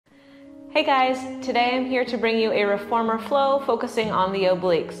Hey guys, today I'm here to bring you a reformer flow focusing on the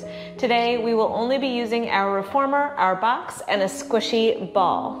obliques. Today we will only be using our reformer, our box, and a squishy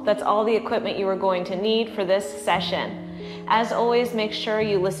ball. That's all the equipment you are going to need for this session. As always, make sure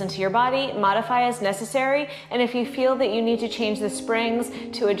you listen to your body, modify as necessary, and if you feel that you need to change the springs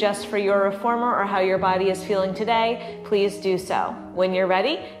to adjust for your reformer or how your body is feeling today, please do so. When you're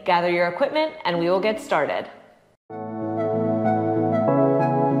ready, gather your equipment and we will get started.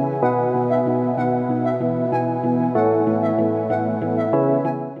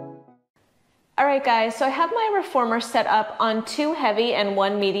 Alright guys, so I have my reformer set up on 2 heavy and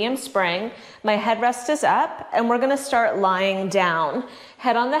 1 medium spring. My headrest is up and we're going to start lying down.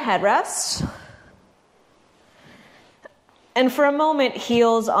 Head on the headrest. And for a moment,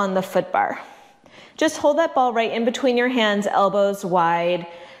 heels on the foot bar. Just hold that ball right in between your hands, elbows wide.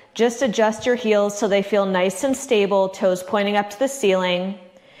 Just adjust your heels so they feel nice and stable, toes pointing up to the ceiling.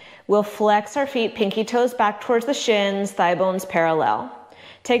 We'll flex our feet, pinky toes back towards the shins, thigh bones parallel.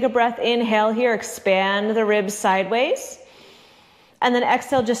 Take a breath, inhale here, expand the ribs sideways. And then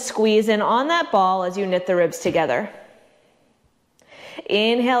exhale, just squeeze in on that ball as you knit the ribs together.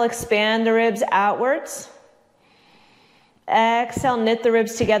 Inhale, expand the ribs outwards. Exhale, knit the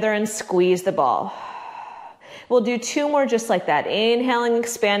ribs together and squeeze the ball. We'll do 2 more just like that. Inhaling,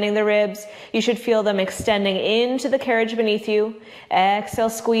 expanding the ribs. You should feel them extending into the carriage beneath you. Exhale,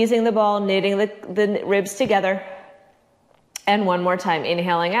 squeezing the ball, knitting the ribs together. And one more time,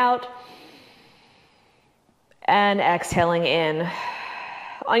 inhaling out and exhaling in.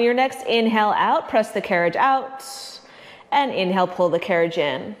 On your next inhale out, press the carriage out and inhale, pull the carriage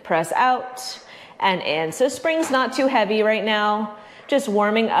in. Press out and in. So spring's not too heavy right now, just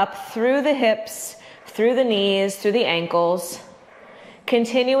warming up through the hips, through the knees, through the ankles.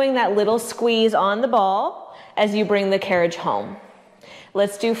 Continuing that little squeeze on the ball as you bring the carriage home.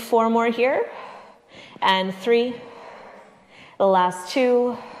 Let's do 4 more here and 3. The last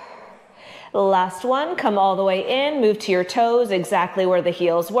 2, the last 1, come all the way in, move to your toes exactly where the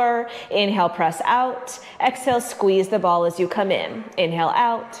heels were. Inhale, press out. Exhale, squeeze the ball as you come in. Inhale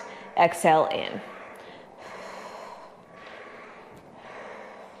out, exhale in.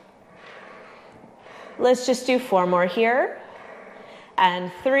 Let's just do 4 more here.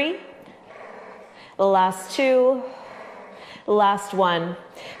 And 3, the last 2, last 1.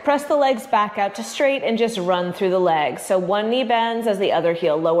 Press the legs back out to straight and just run through the legs. So 1 knee bends as the other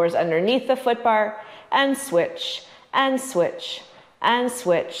heel lowers underneath the foot bar, and switch, and switch, and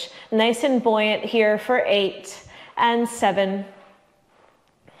switch. Nice and buoyant here for 8 and 7.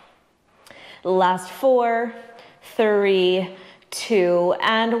 Last 4, 3, 2,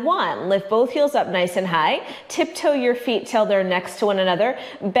 and 1. Lift both heels up nice and high. Tiptoe your feet till they're next to one another.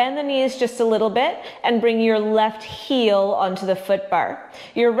 Bend the knees just a little bit and bring your left heel onto the foot bar.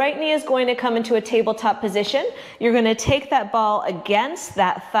 Your right knee is going to come into a tabletop position. You're going to take that ball against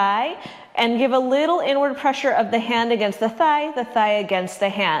that thigh and give a little inward pressure of the hand against the thigh against the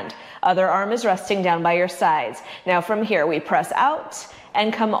hand. Other arm is resting down by your sides. Now from here, we press out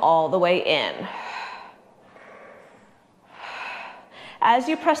and come all the way in. As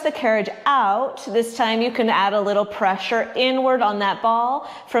you press the carriage out, this time you can add a little pressure inward on that ball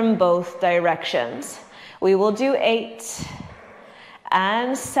from both directions. We will do 8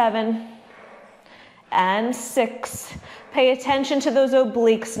 and 7 and 6. Pay attention to those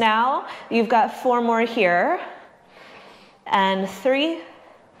obliques now. You've got 4 more here. And 3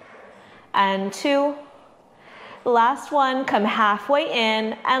 and 2. Last 1, come halfway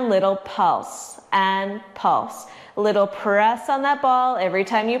in and little pulse and pulse. Little press on that ball every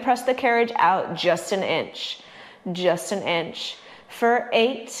time you press the carriage out, just an inch, just an inch. For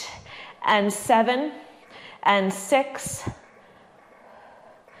 8 and 7 and 6,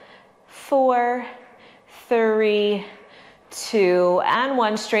 4, 3, 2, and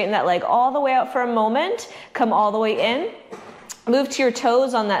 1. Straighten that leg all the way out for a moment. Come all the way in. Move to your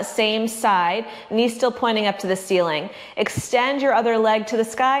toes on that same side, knees still pointing up to the ceiling. Extend your other leg to the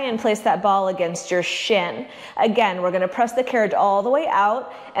sky and place that ball against your shin. Again, we're going to press the carriage all the way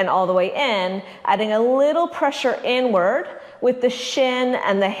out and all the way in, adding a little pressure inward with the shin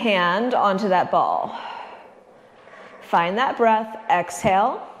and the hand onto that ball. Find that breath.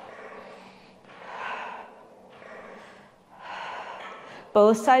 Exhale.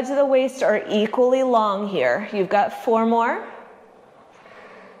 Both sides of the waist are equally long here. You've got 4 more.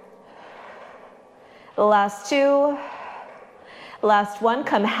 The last 2, last 1,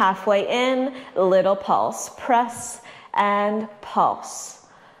 come halfway in, little pulse, press and pulse.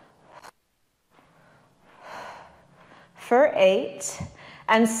 For 8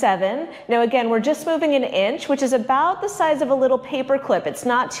 and 7. Now again, we're just moving an inch, which is about the size of a little paper clip. It's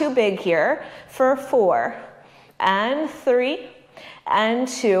not too big here. For 4, and 3, and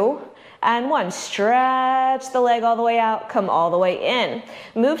 2, and 1. Stretch the leg all the way out, come all the way in.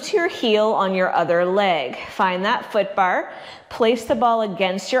 Move to your heel on your other leg. Find that foot bar. Place the ball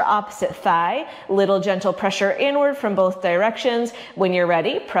against your opposite thigh. Little gentle pressure inward from both directions. When you're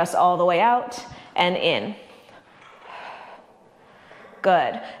ready, press all the way out and in.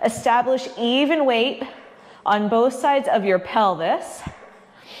 Good. Establish even weight on both sides of your pelvis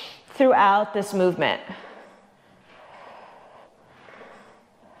throughout this movement.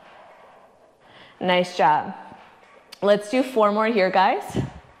 Nice job. Let's do 4 more here, guys.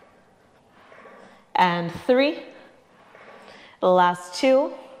 And 3. Last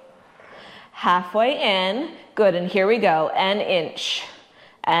 2. Halfway in. Good, and here we go. An inch,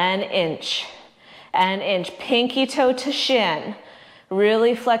 an inch, an inch. Pinky toe to shin.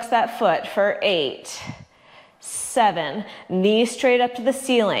 Really flex that foot for 8, 7. Knees straight up to the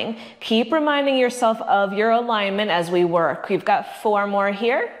ceiling. Keep reminding yourself of your alignment as we work. We've got 4 more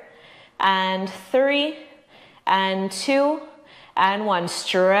here. And 3, and 2, and 1.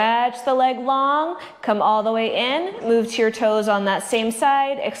 Stretch the leg long, come all the way in, move to your toes on that same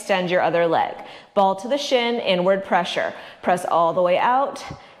side, extend your other leg. Ball to the shin, inward pressure. Press all the way out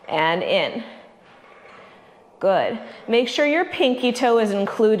and in. Good. Make sure your pinky toe is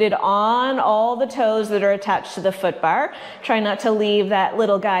included on all the toes that are attached to the foot bar. Try not to leave that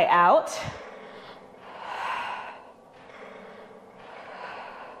little guy out.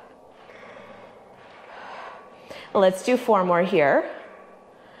 Let's do 4 more here.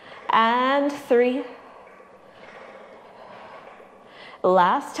 And 3.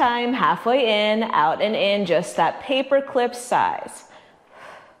 Last time, halfway in, out and in, just that paper clip size.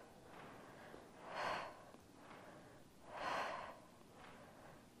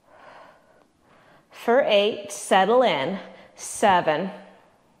 For 8, settle in. 7.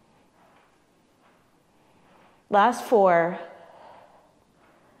 Last 4.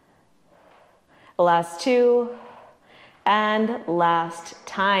 Last 2. And last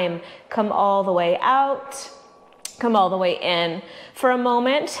time. Come all the way out, come all the way in. For a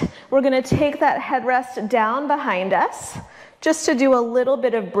moment, we're going to take that headrest down behind us just to do a little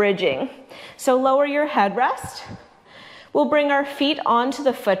bit of bridging. So lower your headrest. We'll bring our feet onto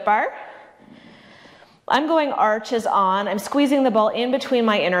the foot bar. I'm going arches on. I'm squeezing the ball in between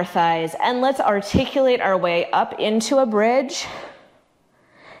my inner thighs, and let's articulate our way up into a bridge.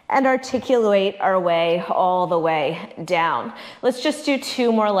 And articulate our way all the way down. Let's just do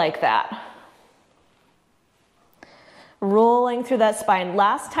 2 more like that. Rolling through that spine.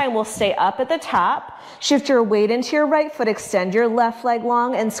 Last time we'll stay up at the top. Shift your weight into your right foot, extend your left leg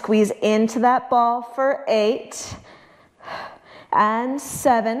long and squeeze into that ball for 8 and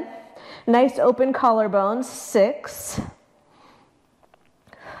 7. Nice open collarbones, 6.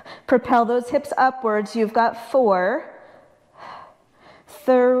 Propel those hips upwards. You've got 4.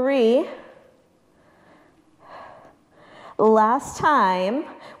 3. Last time,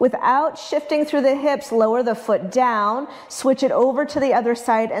 without shifting through the hips, lower the foot down, switch it over to the other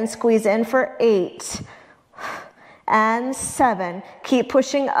side and squeeze in for 8 and 7. Keep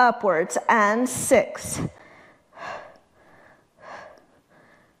pushing upwards, and 6.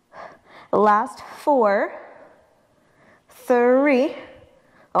 Last 4, 3,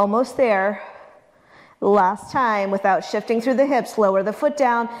 almost there. Last time, without shifting through the hips, lower the foot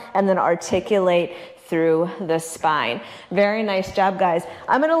down and then articulate through the spine. Very nice job, guys.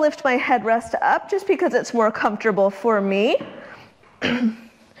 I'm gonna lift my headrest up just because it's more comfortable for me.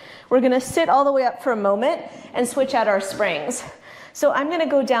 We're gonna sit all the way up for a moment and switch out our springs. So I'm gonna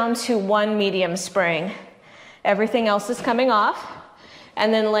go down to 1 medium spring. Everything else is coming off.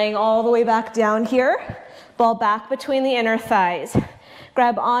 And then laying all the way back down here. Ball back between the inner thighs.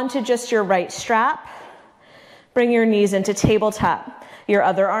 Grab onto just your right strap. Bring your knees into tabletop. Your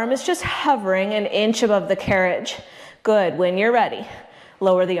other arm is just hovering an inch above the carriage. Good. When you're ready,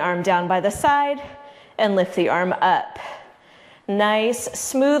 lower the arm down by the side and lift the arm up. Nice,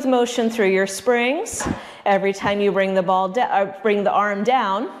 smooth motion through your springs. Every time you bring the bring the arm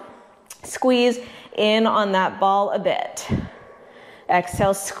down, squeeze in on that ball a bit.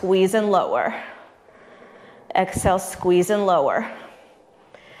 Exhale, squeeze and lower. Exhale, squeeze and lower.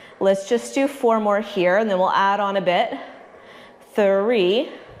 Let's just do 4 more here, and then we'll add on a bit. 3.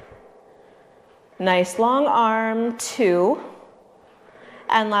 Nice long arm. 2.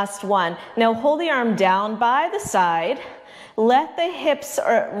 And last 1. Now hold the arm down by the side. Let the hips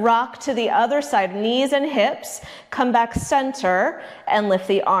rock to the other side, knees and hips. Come back center and lift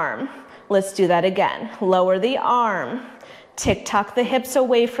the arm. Let's do that again. Lower the arm. Tick-tock the hips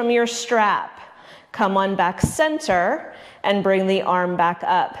away from your strap. Come on back center and bring the arm back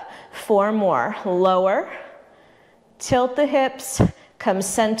up. 4 more. Lower. Tilt the hips. Come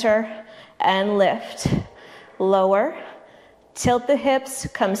center and lift. Lower. Tilt the hips.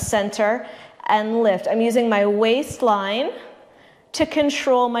 Come center and lift. I'm using my waistline to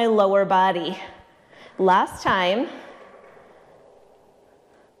control my lower body. Last time.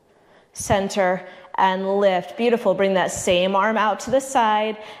 Center and lift. Beautiful. Bring that same arm out to the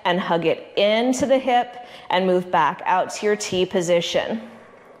side and hug it into the hip and move back out to your T position.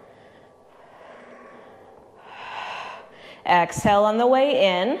 Exhale on the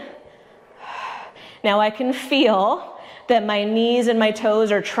way in. Now I can feel that my knees and my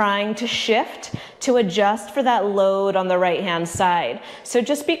toes are trying to shift to adjust for that load on the right-hand side. So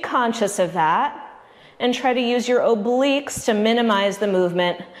just be conscious of that and try to use your obliques to minimize the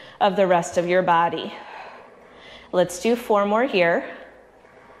movement of the rest of your body. Let's do 4 more here.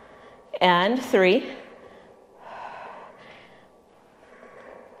 And 3.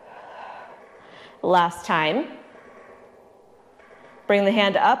 Last time. Bring the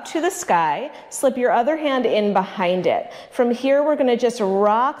hand up to the sky, slip your other hand in behind it. From here, we're gonna just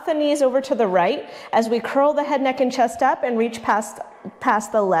rock the knees over to the right as we curl the head, neck, and chest up and reach past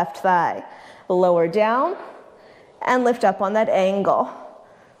the left thigh. Lower down and lift up on that angle.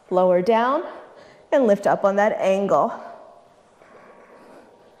 Lower down and lift up on that angle.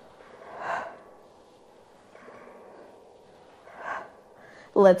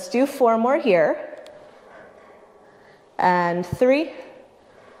 Let's do 4 more here. And 3.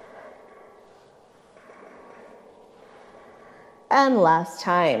 And last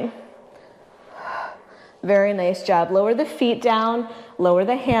time. Very nice job. Lower the feet down, lower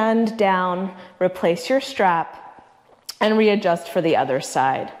the hand down, replace your strap, and readjust for the other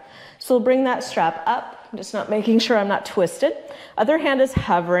side. So we'll bring that strap up. I'm just not making sure I'm not twisted. Other hand is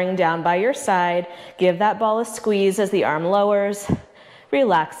hovering down by your side. Give that ball a squeeze as the arm lowers.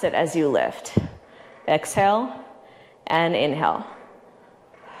 Relax it as you lift. Exhale and inhale.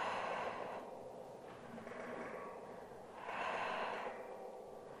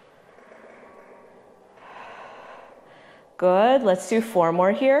 Good. Let's do 4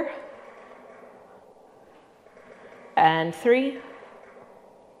 more here. And 3.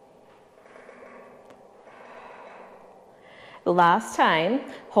 Last time,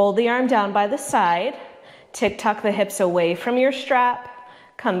 hold the arm down by the side, tick-tock the hips away from your strap,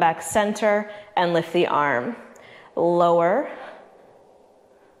 come back center and lift the arm. Lower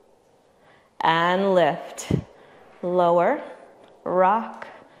and lift. Lower, rock,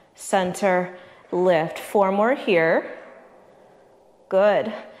 center, lift. 4 more here.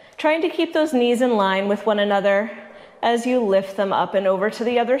 Good. Trying to keep those knees in line with one another as you lift them up and over to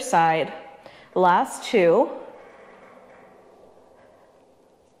the other side. Last 2.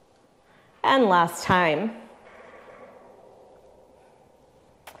 And last time.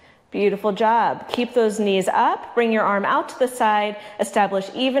 Beautiful job. Keep those knees up, bring your arm out to the side, establish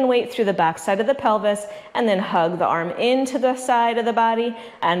even weight through the back side of the pelvis, and then hug the arm into the side of the body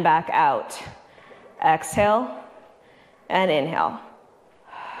and back out. Exhale and inhale.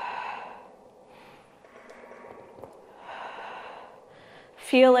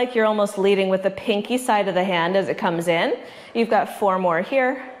 Feel like you're almost leading with the pinky side of the hand as it comes in. You've got 4 more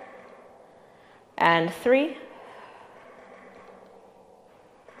here. And 3.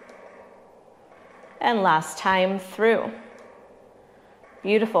 And last time through.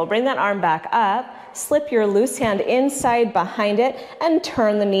 Beautiful. Bring that arm back up. Slip your loose hand inside behind it and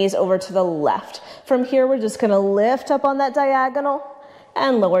turn the knees over to the left. From here, we're just going to lift up on that diagonal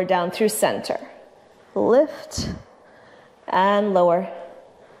and lower down through center. Lift and lower.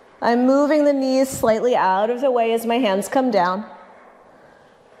 I'm moving the knees slightly out of the way as my hands come down.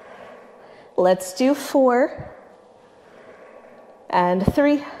 Let's do 4 and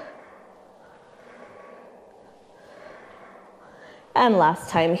 3. And last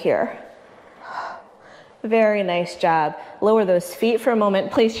time here. Very nice job. Lower those feet for a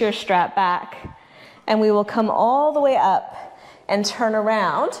moment. Place your strap back. And we will come all the way up and turn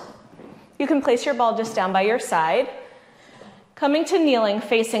around. You can place your ball just down by your side. Coming to kneeling,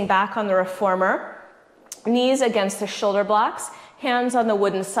 facing back on the reformer. Knees against the shoulder blocks. Hands on the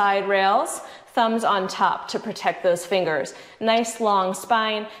wooden side rails. Thumbs on top to protect those fingers. Nice long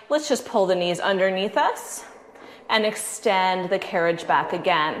spine. Let's just pull the knees underneath us. And extend the carriage back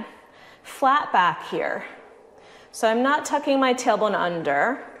again. Flat back here. So I'm not tucking my tailbone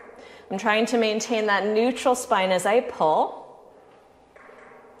under. I'm trying to maintain that neutral spine as I pull.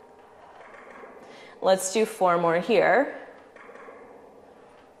 Let's do 4 more here.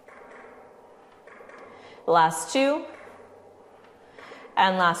 Last 2.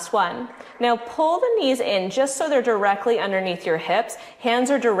 And last one. Now pull the knees in just so they're directly underneath your hips.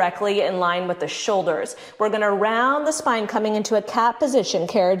 Hands are directly in line with the shoulders. We're going to round the spine coming into a cat position.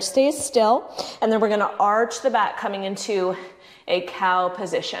 Carriage stays still. And then we're going to arch the back coming into a cow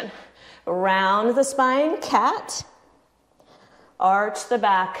position. Round the spine, cat. Arch the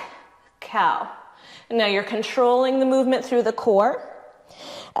back, cow. And now you're controlling the movement through the core.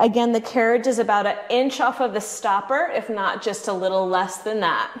 Again, the carriage is about an inch off of the stopper, if not just a little less than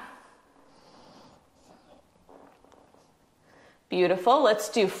that. Beautiful. Let's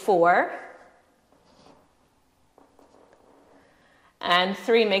do 4. And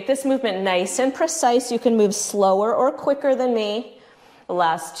 3. Make this movement nice and precise. You can move slower or quicker than me.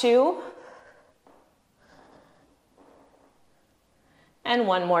 Last 2. And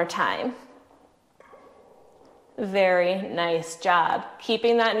one more time. Very nice job.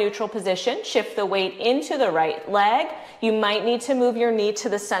 Keeping that neutral position, shift the weight into the right leg. You might need to move your knee to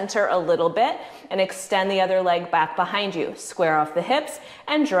the center a little bit and extend the other leg back behind you. Square off the hips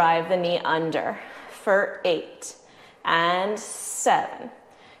and drive the knee under for 8 and 7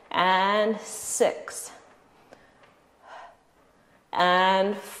 and 6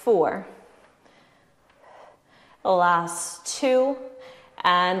 and 4. Last 2.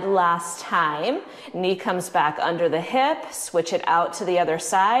 And last time, knee comes back under the hip, switch it out to the other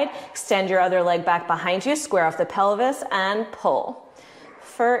side, extend your other leg back behind you, square off the pelvis and pull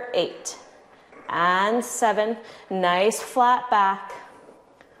for 8 and 7, nice flat back.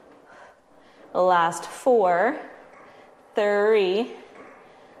 Last 4, 3,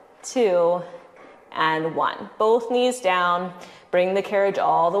 2, and 1. Both knees down, bring the carriage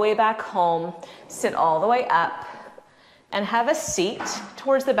all the way back home, sit all the way up, and have a seat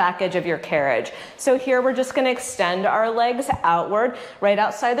towards the back edge of your carriage. So here we're just going to extend our legs outward, right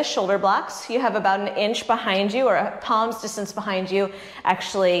outside the shoulder blocks. You have about an inch behind you or a palm's distance behind you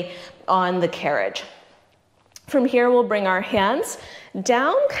actually on the carriage. From here we'll bring our hands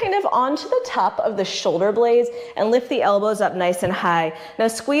down kind of onto the top of the shoulder blades and lift the elbows up nice and high. Now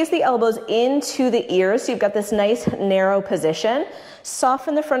squeeze the elbows into the ears so you've got this nice narrow position.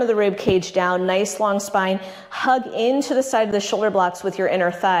 Soften the front of the rib cage down, nice long spine. Hug into the side of the shoulder blocks with your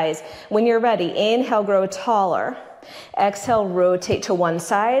inner thighs. When you're ready, inhale, grow taller. Exhale, rotate to one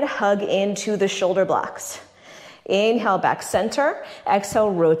side, hug into the shoulder blocks. Inhale, back center.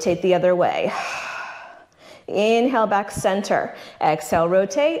 Exhale, rotate the other way. Inhale, back center. Exhale,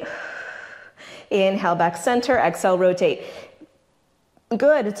 rotate. Inhale, back center. Exhale, rotate.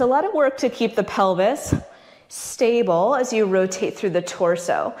 Good. It's a lot of work to keep the pelvis stable as you rotate through the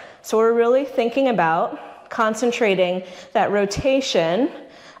torso. So we're really thinking about concentrating that rotation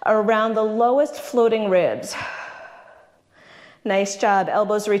around the lowest floating ribs. Nice job.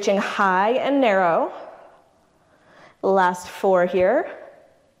 Elbows reaching high and narrow. Last 4 here.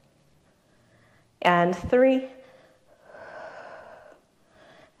 And 3.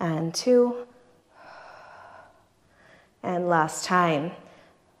 And 2. And last time.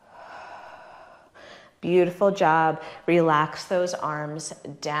 Beautiful job. Relax those arms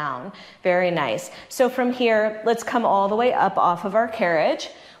down. Very nice. So from here, let's come all the way up off of our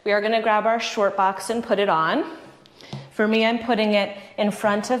carriage. We are going to grab our short box and put it on. For me, I'm putting it in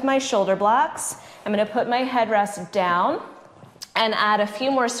front of my shoulder blocks. I'm going to put my headrest down and add a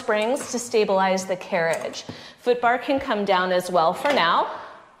few more springs to stabilize the carriage. Foot bar can come down as well for now.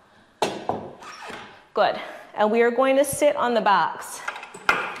 Good. And we are going to sit on the box.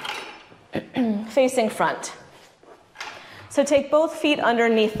 Facing front. So take both feet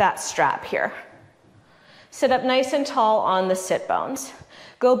underneath that strap here. Sit up nice and tall on the sit bones.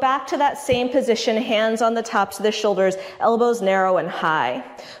 Go back to that same position, hands on the tops of the shoulders, elbows narrow and high.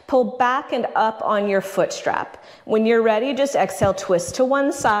 Pull back and up on your foot strap. When you're ready, just exhale, twist to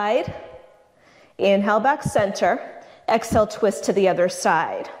one side. Inhale, back center. Exhale, twist to the other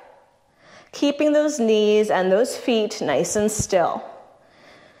side. Keeping those knees and those feet nice and still.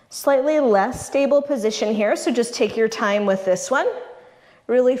 Slightly less stable position here, so just take your time with this one.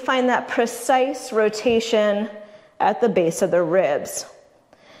 Really find that precise rotation at the base of the ribs.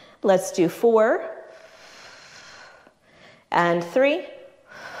 Let's do 4 and 3.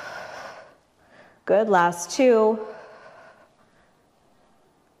 Good, last 2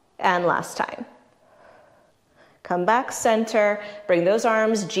 and last time. Come back center, bring those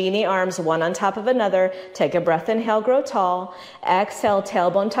arms, genie arms, one on top of another. Take a breath, inhale, grow tall. Exhale,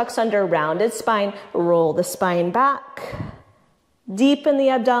 tailbone tucks under, rounded spine. Roll the spine back. Deepen the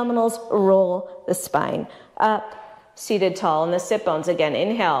abdominals, roll the spine up. Seated tall in the sit bones again.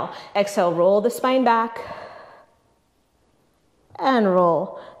 Inhale, exhale, roll the spine back. And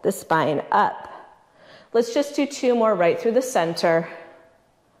roll the spine up. Let's just do 2 more right through the center.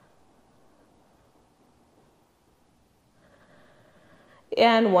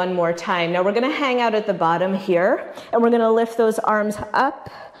 And one more time. Now we're gonna hang out at the bottom here, and we're gonna lift those arms up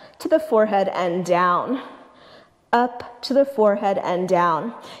to the forehead and down. Up to the forehead and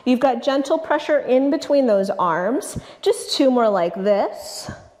down. You've got gentle pressure in between those arms. Just two more like this.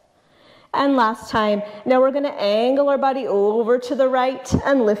 And last time. Now we're gonna angle our body over to the right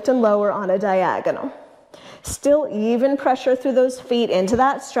and lift and lower on a diagonal. Still even pressure through those feet into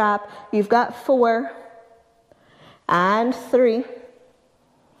that strap. You've got 4 and 3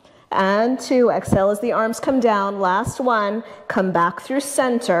 and 2. Exhale as the arms come down. Last one. Come back through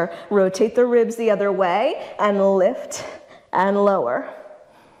center. Rotate the ribs the other way and lift and lower.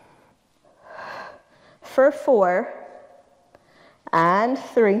 For 4 and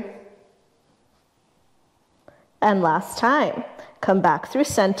 3. And last time. Come back through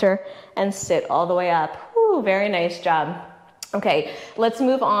center and sit all the way up. Ooh, very nice job. Okay, let's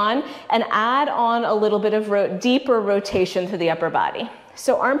move on and add on a little bit of deeper rotation to the upper body.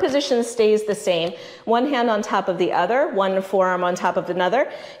 So arm position stays the same. One hand on top of the other, one forearm on top of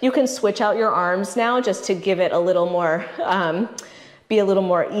another. You can switch out your arms now just to give it a little more, be a little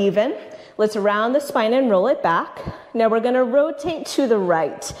more even. Let's round the spine and roll it back. Now we're gonna rotate to the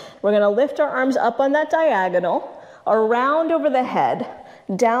right. We're gonna lift our arms up on that diagonal, around over the head,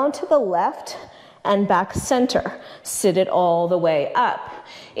 down to the left, and back center. Sit it all the way up.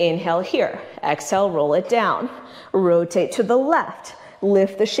 Inhale here. Exhale, roll it down. Rotate to the left.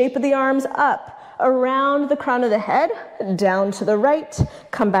 Lift the shape of the arms up, around the crown of the head, down to the right,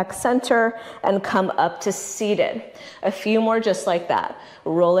 come back center, and come up to seated. A few more just like that.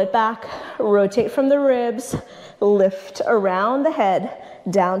 Roll it back, rotate from the ribs, lift around the head,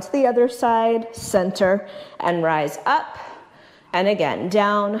 down to the other side, center, and rise up. And again,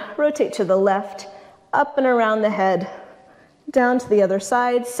 down, rotate to the left, up and around the head, down to the other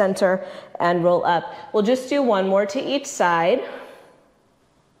side, center, and roll up. We'll just do one more to each side.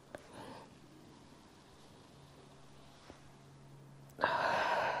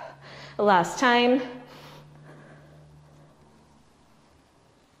 Last time.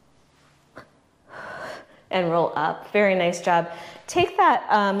 And roll up. Very nice job. Take that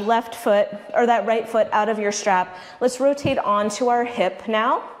left foot or that right foot out of your strap. Let's rotate onto our hip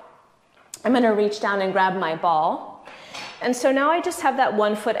now. I'm going to reach down and grab my ball. And so now I just have that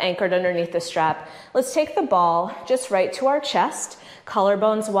one foot anchored underneath the strap. Let's take the ball just right to our chest,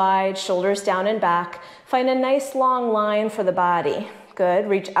 collarbones wide, shoulders down and back. Find a nice long line for the body. Good.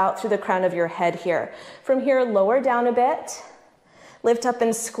 Reach out through the crown of your head here. From here, lower down a bit. Lift up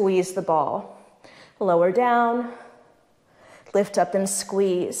and squeeze the ball. Lower down. Lift up and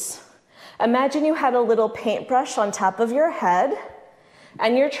squeeze. Imagine you had a little paintbrush on top of your head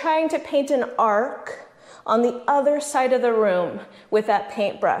and you're trying to paint an arc on the other side of the room with that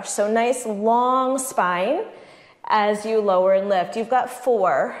paintbrush. So nice long spine as you lower and lift. You've got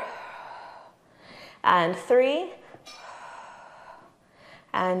 4 and 3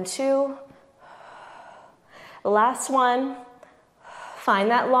 and 2. Last one.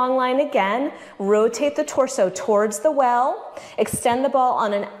 Find that long line again. Rotate the torso towards the well. Extend the ball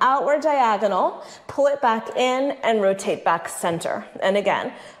on an outward diagonal. Pull it back in and rotate back center. And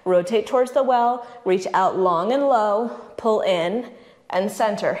again, rotate towards the well. Reach out long and low. Pull in and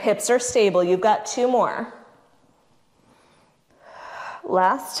center. Hips are stable. You've got 2 more.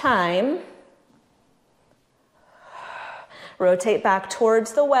 Last time. Rotate back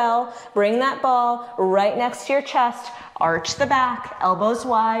towards the well. Bring that ball right next to your chest. Arch the back, elbows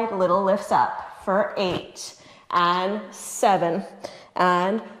wide, little lifts up for 8 and 7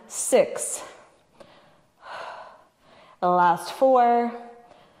 and 6. Last 4,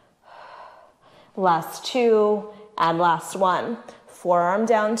 last 2, and last 1. Forearm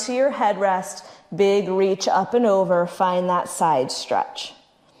down to your headrest, big reach up and over, find that side stretch.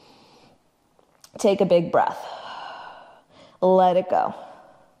 Take a big breath. Let it go.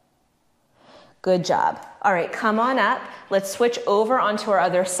 Good job. All right, come on up. Let's switch over onto our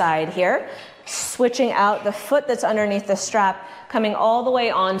other side here. Switching out the foot that's underneath the strap, coming all the way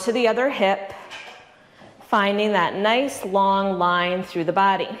onto the other hip, finding that nice long line through the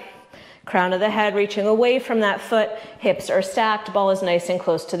body. Crown of the head reaching away from that foot, hips are stacked, ball is nice and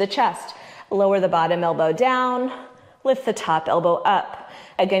close to the chest. Lower the bottom elbow down, lift the top elbow up.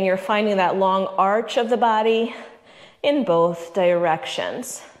 Again, you're finding that long arch of the body in both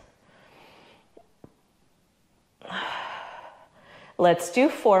directions. Let's do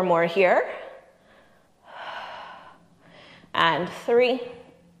 4 more here. And 3.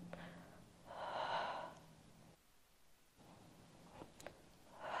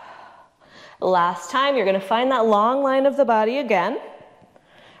 Last time, you're going to find that long line of the body again.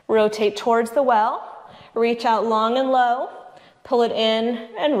 Rotate towards the well. Reach out long and low. Pull it in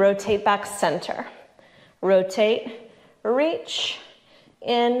and rotate back center. Rotate, reach,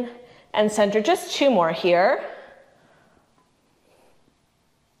 in, and center. Just 2 more here.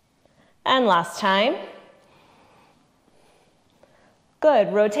 And last time.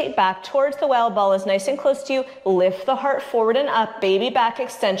 Good, rotate back towards the well, ball is nice and close to you. Lift the heart forward and up, baby back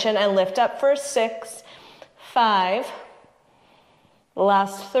extension, and lift up for 6, 5,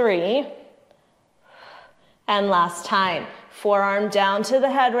 last 3, and last time. Forearm down to the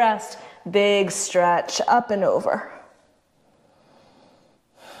headrest, big stretch, up and over.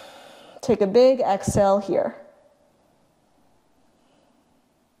 Take a big exhale here.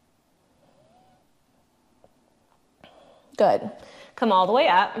 Good. Come all the way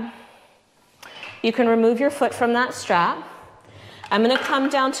up. You can remove your foot from that strap. I'm going to come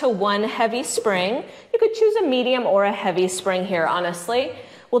down to 1 heavy spring. You could choose a medium or a heavy spring here, honestly.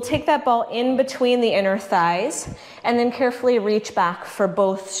 We'll take that ball in between the inner thighs and then carefully reach back for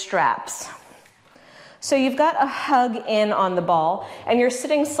both straps. So you've got a hug in on the ball and you're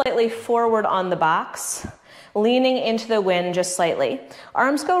sitting slightly forward on the box, leaning into the wind just slightly.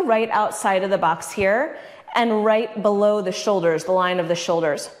 Arms go right outside of the box here and right below the shoulders, the line of the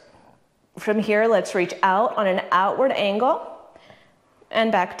shoulders. From here, let's reach out on an outward angle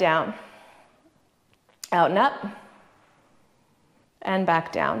and back down. Out and up and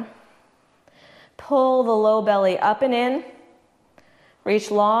back down. Pull the low belly up and in.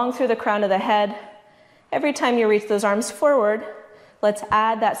 Reach long through the crown of the head. Every time you reach those arms forward, let's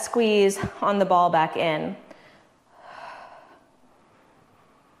add that squeeze on the ball back in.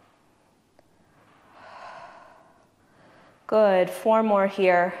 Good, 4 more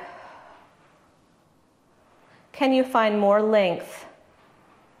here. Can you find more length?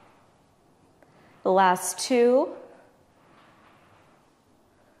 The last 2.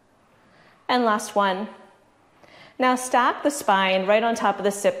 And last 1. Now stack the spine right on top of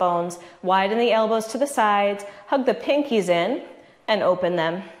the sit bones, widen the elbows to the sides, hug the pinkies in, and open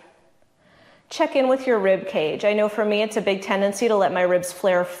them. Check in with your rib cage. I know for me it's a big tendency to let my ribs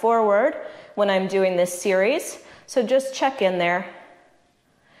flare forward when I'm doing this series. So just check in there.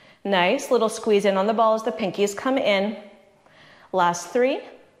 Nice, little squeeze in on the ball as the pinkies come in. Last 3.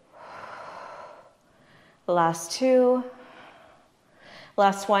 Last 2.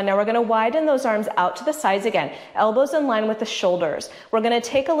 Last 1. Now we're going to widen those arms out to the sides again. Elbows in line with the shoulders. We're going to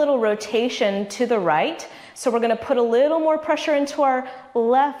take a little rotation to the right. So we're going to put a little more pressure into our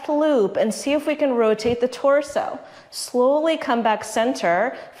left loop and see if we can rotate the torso. Slowly come back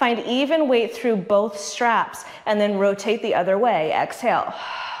center. Find even weight through both straps and then rotate the other way. Exhale.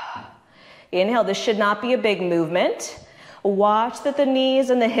 Inhale. This should not be a big movement. Watch that the knees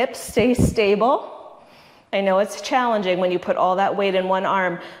and the hips stay stable. I know it's challenging when you put all that weight in one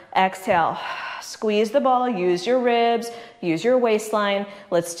arm. Exhale. Squeeze the ball. Use your ribs. Use your waistline.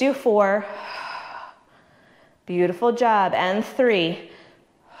 Let's do 4. Beautiful job. And 3.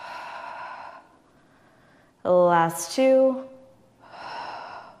 Last 2.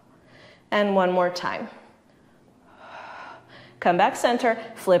 And 1 more time. Come back center,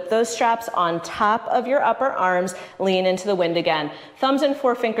 flip those straps on top of your upper arms, lean into the wind again. Thumbs and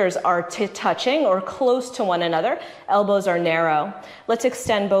forefingers are touching or close to one another. Elbows are narrow. Let's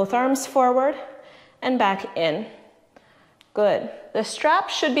extend both arms forward and back in. Good. The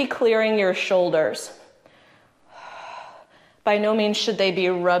strap should be clearing your shoulders. By no means should they be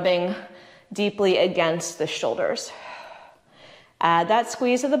rubbing deeply against the shoulders. Add that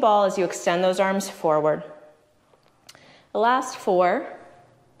squeeze of the ball as you extend those arms forward. Last 4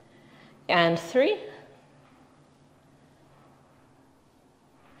 and 3.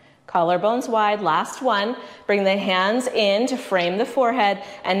 Collarbones wide. Last 1. Bring the hands in to frame the forehead.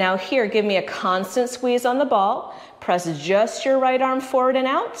 And now here, give me a constant squeeze on the ball. Press just your right arm forward and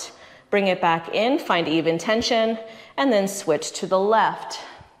out. Bring it back in, find even tension, and then switch to the left.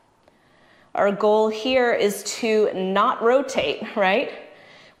 Our goal here is to not rotate, right?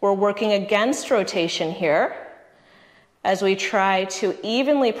 We're working against rotation here as we try to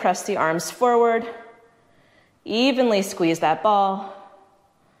evenly press the arms forward, evenly squeeze that ball,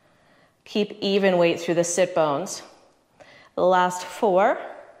 keep even weight through the sit bones. The last 4,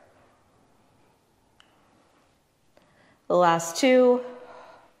 the last 2,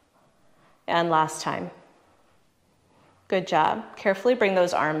 and last time. Good job. Carefully bring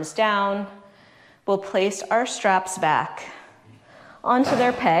those arms down. We'll place our straps back onto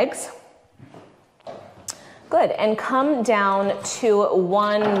their pegs. Good, and come down to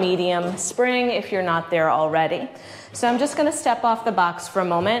 1 medium spring if you're not there already. So I'm just gonna step off the box for a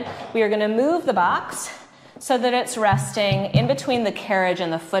moment. We are gonna move the box so that it's resting in between the carriage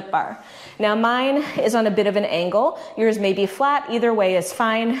and the foot bar. Now mine is on a bit of an angle. Yours may be flat. Either way is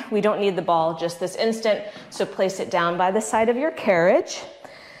fine. We don't need the ball just this instant. So place it down by the side of your carriage.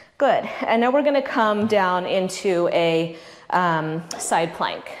 Good. And now we're going to come down into a side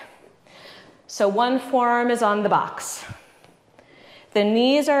plank. So one forearm is on the box. The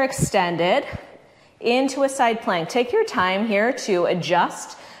knees are extended into a side plank. Take your time here to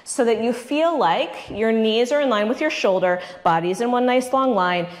adjust so that you feel like your knees are in line with your shoulder, body's in one nice long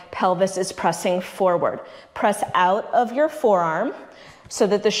line, pelvis is pressing forward. Press out of your forearm so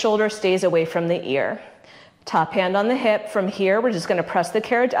that the shoulder stays away from the ear. Top hand on the hip. From here, we're just going to press the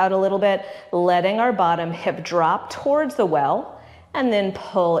carriage out a little bit, letting our bottom hip drop towards the well, and then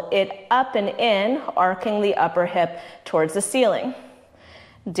pull it up and in, arcing the upper hip towards the ceiling.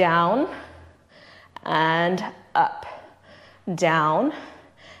 Down and up, down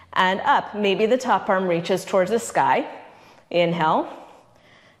and up. Maybe the top arm reaches towards the sky. Inhale,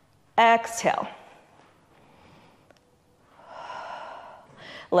 exhale.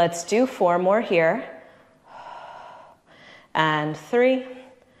 Let's do 4 more here. And 3.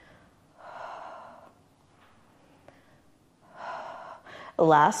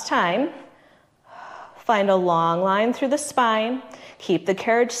 Last time. Find a long line through the spine. Keep the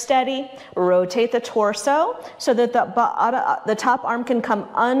carriage steady. Rotate the torso so that the top arm can come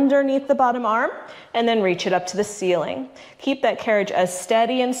underneath the bottom arm and then reach it up to the ceiling. Keep that carriage as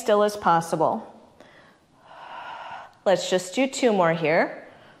steady and still as possible. Let's just do 2 more here.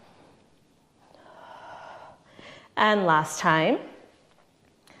 And last time.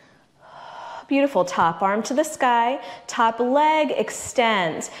 Beautiful. Top arm to the sky. Top leg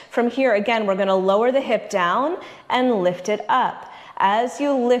extends. From here, again, we're going to lower the hip down and lift it up. As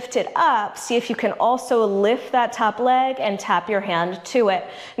you lift it up, see if you can also lift that top leg and tap your hand to it.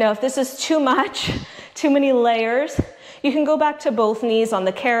 Now, if this is too much, too many layers, you can go back to both knees on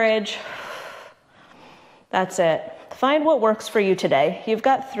the carriage. That's it. Find what works for you today. You've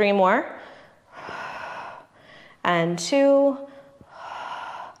got 3 more. And 2.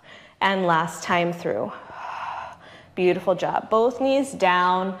 And last time through. Beautiful job. Both knees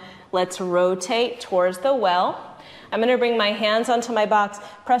down. Let's rotate towards the well. I'm going to bring my hands onto my box,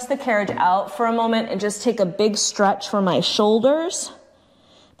 press the carriage out for a moment, and just take a big stretch for my shoulders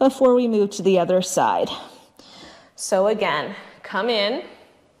before we move to the other side. So again, come in,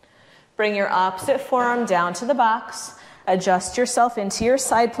 bring your opposite forearm down to the box, adjust yourself into your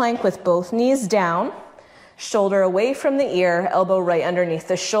side plank with both knees down, shoulder away from the ear, elbow right underneath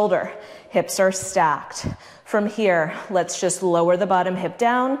the shoulder. Hips are stacked. From here, let's just lower the bottom hip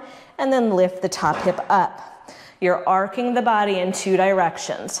down and then lift the top hip up. You're arcing the body in 2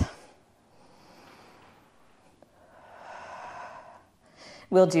 directions.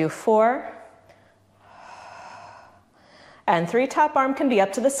 We'll do 4. And 3. Top arm can be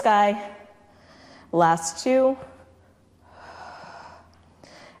up to the sky. Last 2.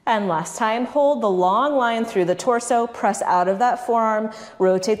 And last time, hold the long line through the torso, press out of that forearm,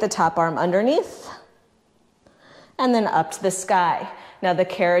 rotate the top arm underneath, and then up to the sky. Now the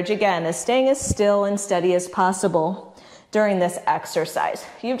carriage again is staying as still and steady as possible during this exercise.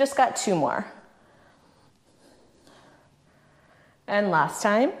 You've just got 2 more. And last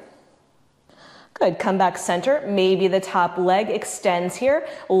time. Good, come back center. Maybe the top leg extends here.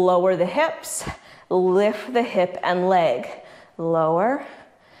 Lower the hips, lift the hip and leg. Lower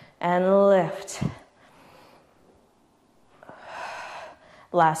and lift.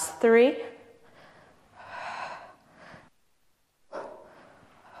 Last 3.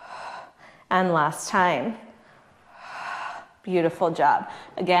 And last time. Beautiful job.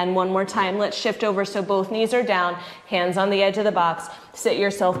 Again, one more time. Let's shift over so both knees are down, hands on the edge of the box. Sit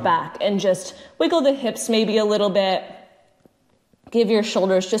yourself back and just wiggle the hips maybe a little bit. Give your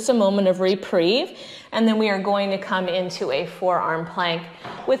shoulders just a moment of reprieve. And then we are going to come into a forearm plank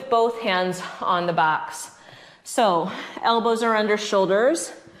with both hands on the box. So elbows are under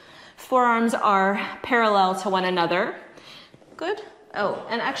shoulders. Forearms are parallel to one another. Good. Oh,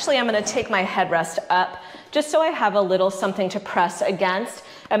 and actually I'm going to take my headrest up just so I have a little something to press against.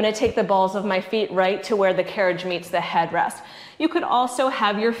 I'm going to take the balls of my feet right to where the carriage meets the headrest. You could also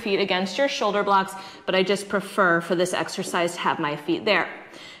have your feet against your shoulder blocks, but I just prefer for this exercise to have my feet there.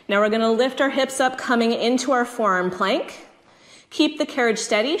 Now we're going to lift our hips up, coming into our forearm plank. Keep the carriage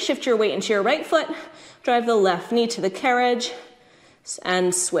steady. Shift your weight into your right foot. Drive the left knee to the carriage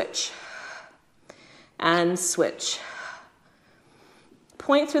and switch. And switch.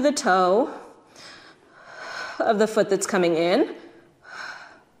 Point through the toe of the foot that's coming in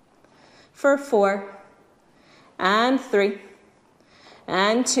for 4 and 3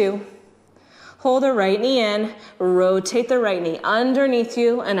 and 2. Hold the right knee in, rotate the right knee underneath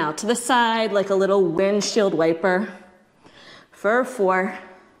you and out to the side like a little windshield wiper. For 4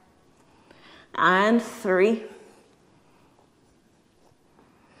 and 3.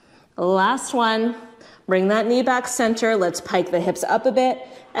 Last one. Bring that knee back center. Let's pike the hips up a bit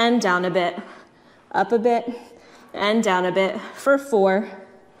and down a bit. Up a bit and down a bit for 4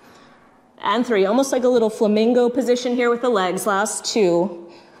 and 3. Almost like a little flamingo position here with the legs. Last 2.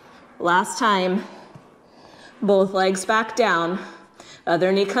 Last time. Both legs back down.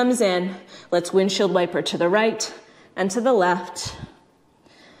 Other knee comes in. Let's windshield wiper to the right and to the left.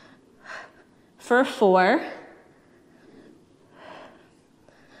 For 4.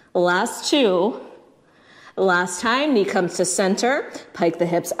 Last 2. Last time, knee comes to center. Pike the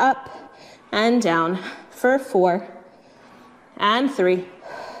hips up and down for 4 and 3.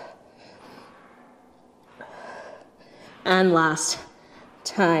 And last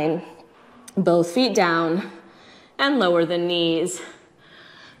time, both feet down and lower the knees.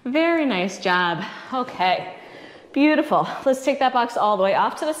 Very nice job. Okay, beautiful. Let's take that box all the way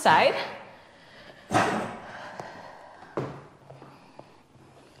off to the side.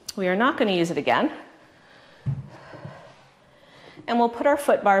 We are not going to use it again. And we'll put our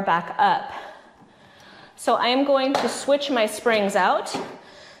foot bar back up. So I am going to switch my springs out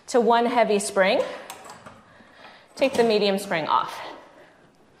to one heavy spring. Take the medium spring off.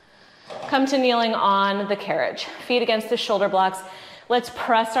 Come to kneeling on the carriage. Feet against the shoulder blocks. Let's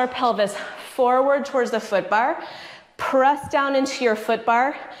press our pelvis forward towards the foot bar. Press down into your foot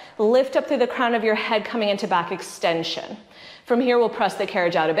bar. Lift up through the crown of your head, coming into back extension. From here, we'll press the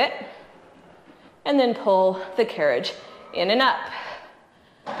carriage out a bit. And then pull the carriage in and up.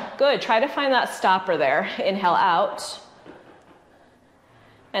 Good. Try to find that stopper there. Inhale out.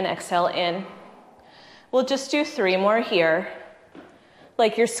 And exhale in. We'll just do 3 more here.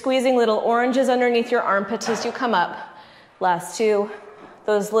 Like you're squeezing little oranges underneath your armpits as you come up. Last 2.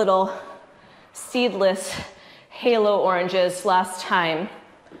 Those little seedless halo oranges. Last time.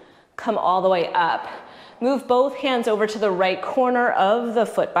 Come all the way up. Move both hands over to the right corner of the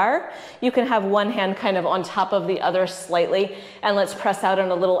foot bar. You can have one hand kind of on top of the other slightly, and let's press out on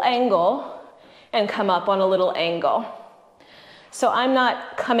a little angle and come up on a little angle. So I'm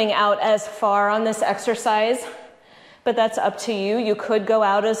not coming out as far on this exercise, but that's up to you. You could go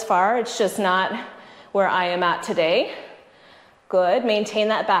out as far. It's just not where I am at today. Good. Maintain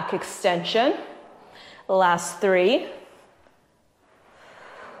that back extension. Last 3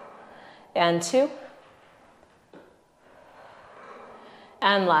 and 2.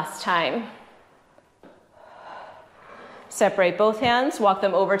 And last time. Separate both hands, walk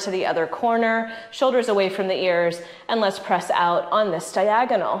them over to the other corner, shoulders away from the ears, and let's press out on this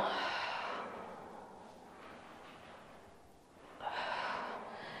diagonal.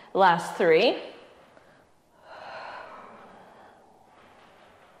 Last 3.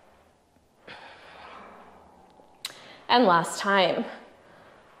 And last time.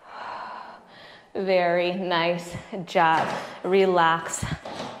 Very nice job. Relax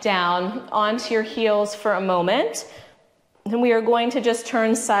down onto your heels for a moment. And we are going to just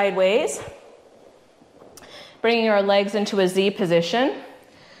turn sideways, bringing our legs into a Z position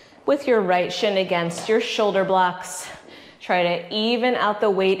with your right shin against your shoulder blocks. Try to even out the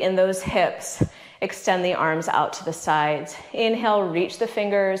weight in those hips. Extend the arms out to the sides. Inhale, reach the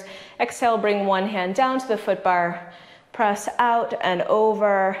fingers. Exhale, bring one hand down to the foot bar. Press out and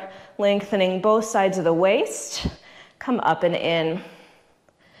over, lengthening both sides of the waist. Come up and in.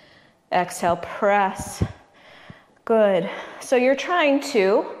 Exhale, press. Good. So you're trying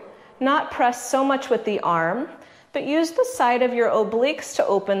to not press so much with the arm, but use the side of your obliques to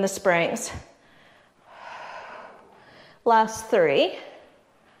open the springs. Last 3.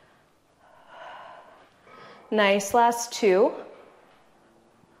 Nice. Last 2.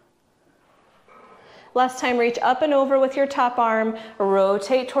 Last time, reach up and over with your top arm,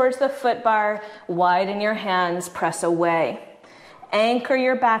 rotate towards the foot bar, widen your hands, press away. Anchor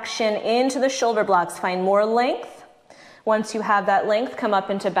your back shin into the shoulder blocks, find more length. Once you have that length, come up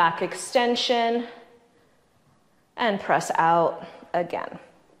into back extension and press out again.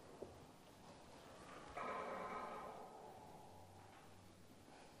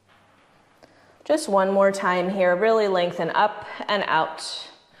 Just one more time here, really lengthen up and out.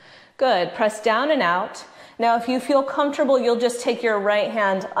 Good, press down and out. Now if you feel comfortable, you'll just take your right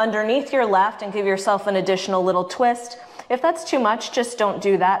hand underneath your left and give yourself an additional little twist. If that's too much, just don't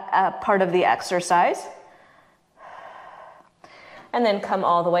do that part of the exercise. And then come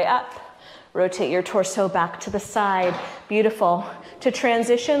all the way up. Rotate your torso back to the side. Beautiful. To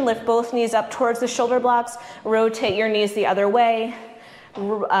transition, lift both knees up towards the shoulder blocks. Rotate your knees the other way.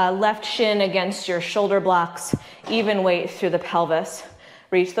 Left shin against your shoulder blocks, even weight through the pelvis.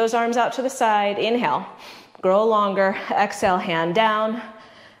 Reach those arms out to the side, inhale, grow longer, exhale, hand down,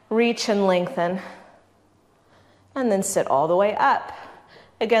 reach and lengthen, and then sit all the way up.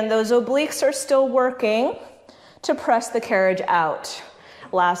 Again, those obliques are still working to press the carriage out.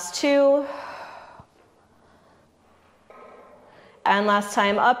 Last two. And last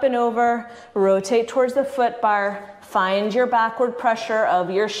time, up and over, rotate towards the foot bar, find your backward pressure of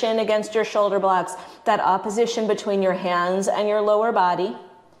your shin against your shoulder blocks, that opposition between your hands and your lower body.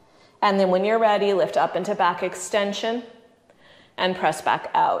 And then when you're ready, lift up into back extension and press back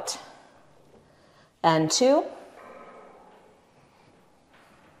out. And two.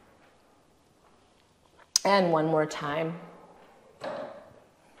 And one more time.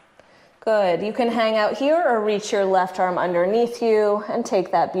 Good. You can hang out here or reach your left arm underneath you and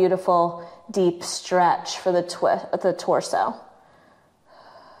take that beautiful deep stretch for the torso.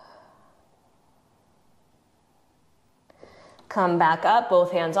 Come back up,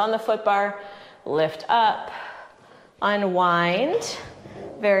 both hands on the foot bar, lift up, unwind.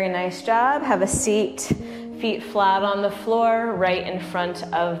 Very nice job. Have a seat, feet flat on the floor, right in front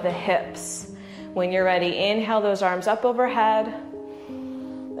of the hips. When you're ready, inhale those arms up overhead.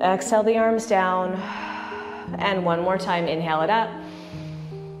 Exhale the arms down. And one more time, inhale it up.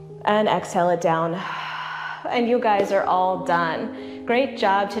 And exhale it down. And you guys are all done. Great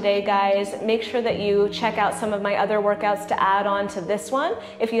job today, guys. Make sure that you check out some of my other workouts to add on to this one.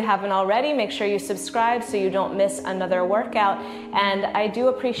 If you haven't already, make sure you subscribe so you don't miss another workout. And I do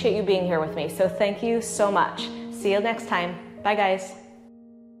appreciate you being here with me. So thank you so much. See you next time. Bye, guys.